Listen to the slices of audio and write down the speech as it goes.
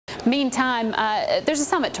Meantime, there's a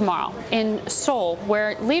summit tomorrow in Seoul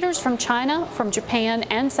where leaders from China, from Japan,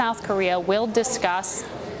 and South Korea will discuss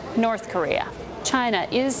North Korea. China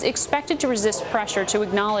is expected to resist pressure to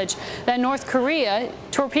acknowledge that North Korea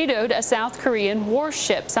torpedoed a South Korean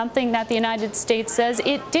warship, something that the United States says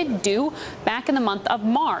it did do back in the month of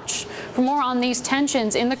March. For more on these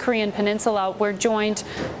tensions in the Korean Peninsula, we're joined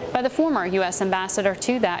by the former U.S. ambassador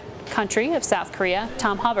to that country of South Korea,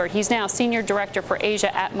 Tom Hubbard. He's now Senior Director for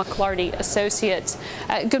Asia at McLarty Associates.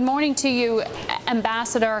 Good morning to you,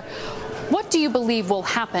 Ambassador. What do you believe will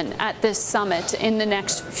happen at this summit in the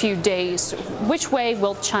next few days? Which way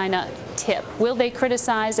will China tip? Will they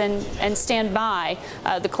criticize and stand by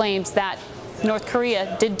the claims that North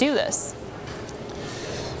Korea did do this?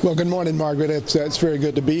 Well, good morning, Margaret. It's very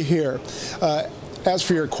good to be here. As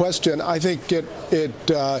for your question, I think it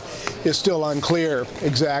is still unclear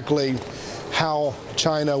exactly how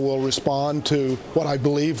China will respond to what I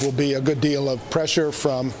believe will be a good deal of pressure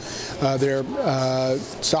from their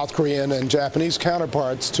South Korean and Japanese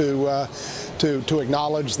counterparts to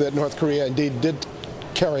acknowledge that North Korea indeed did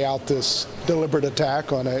carry out this deliberate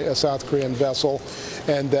attack on a South Korean vessel,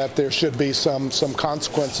 and that there should be some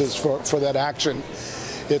consequences for that action.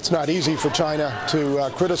 It's not easy for China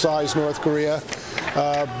to criticize North Korea,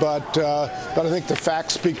 but I think the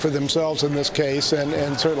facts speak for themselves in this case,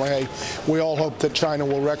 and certainly we all hope that China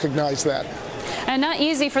will recognize that. And not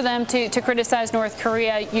easy for them to criticize North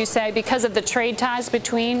Korea, you say, because of the trade ties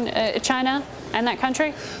between China and that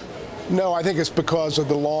country? No, I think it's because of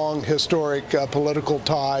the long historic political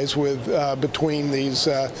ties between these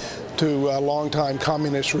two longtime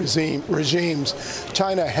communist regimes.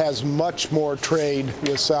 China has much more trade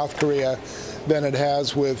with South Korea than it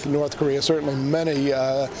has with North Korea, certainly many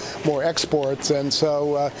more exports. And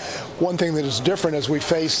so one thing that is different as we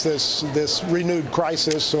face this renewed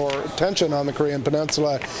crisis or tension on the Korean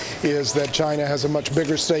Peninsula is that China has a much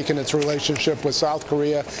bigger stake in its relationship with South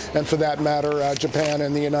Korea, and for that matter, Japan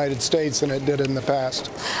and the United States, than it did in the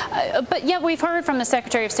past. But yet we've heard from the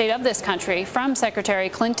Secretary of State of this country, from Secretary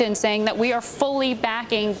Clinton, saying that we are fully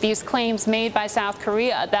backing these claims made by South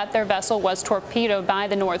Korea that their vessel was torpedoed by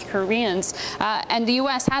the North Koreans. And the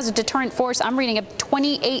U.S. has a deterrent force, I'm reading, of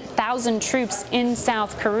 28,000 troops in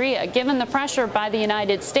South Korea. Given the pressure by the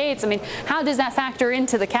United States, I mean, how does that factor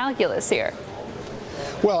into the calculus here?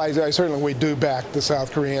 Well, certainly we do back the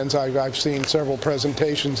South Koreans. I've seen several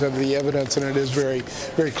presentations of the evidence, and it is very,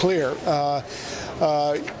 very clear.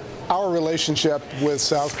 Our relationship with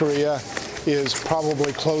South Korea is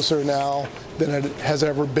probably closer now than it has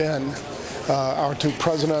ever been. Our two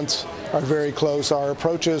presidents are very close. Our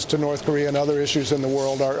approaches to North Korea and other issues in the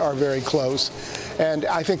world are very close. And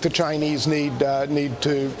I think the Chinese need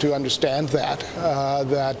to understand that,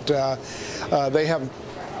 they have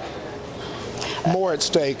more at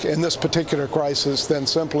stake in this particular crisis than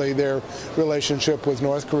simply their relationship with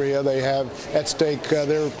North Korea. They have at stake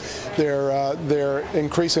their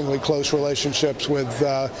increasingly close relationships with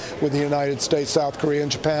the United States, South Korea,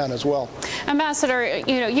 and Japan as well. Ambassador,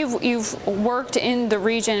 you know, you've worked in the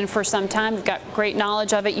region for some time. You've got great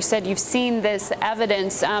knowledge of it. You said you've seen this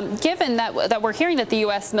evidence. Given that we're hearing that the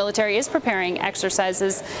U.S. military is preparing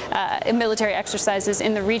exercises, military exercises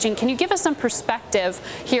in the region, can you give us some perspective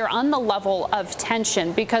here on the level of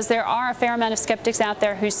tension? Because there are a fair amount of skeptics out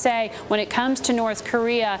there who say when it comes to North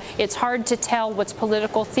Korea, it's hard to tell what's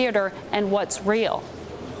political theater and what's real.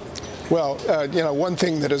 Well, you know, one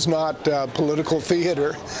thing that is not political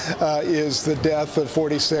theater is the death of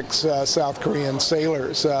 46 South Korean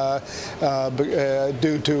sailors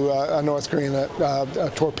due to a North Korean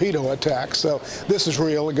torpedo attack. So this is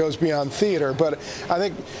real. It goes beyond theater. But I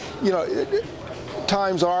think, you know,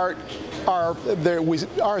 times we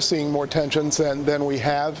are seeing more tensions than we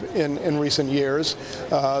have in recent years.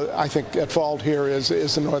 I think at fault here is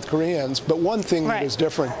the North Koreans. But one thing that is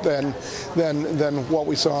different than what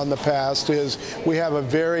we saw in the past is we have a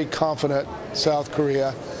very confident South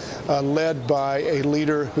Korea led by a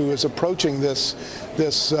leader who is approaching this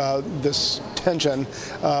tension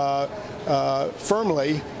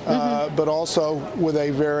firmly, but also with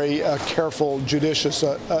a very careful, judicious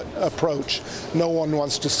approach. No one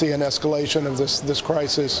wants to see an escalation of this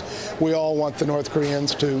crisis. We all want the North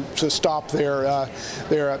Koreans to stop their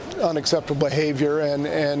unacceptable behavior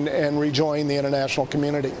and rejoin the international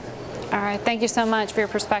community. All right. Thank you so much for your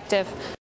perspective.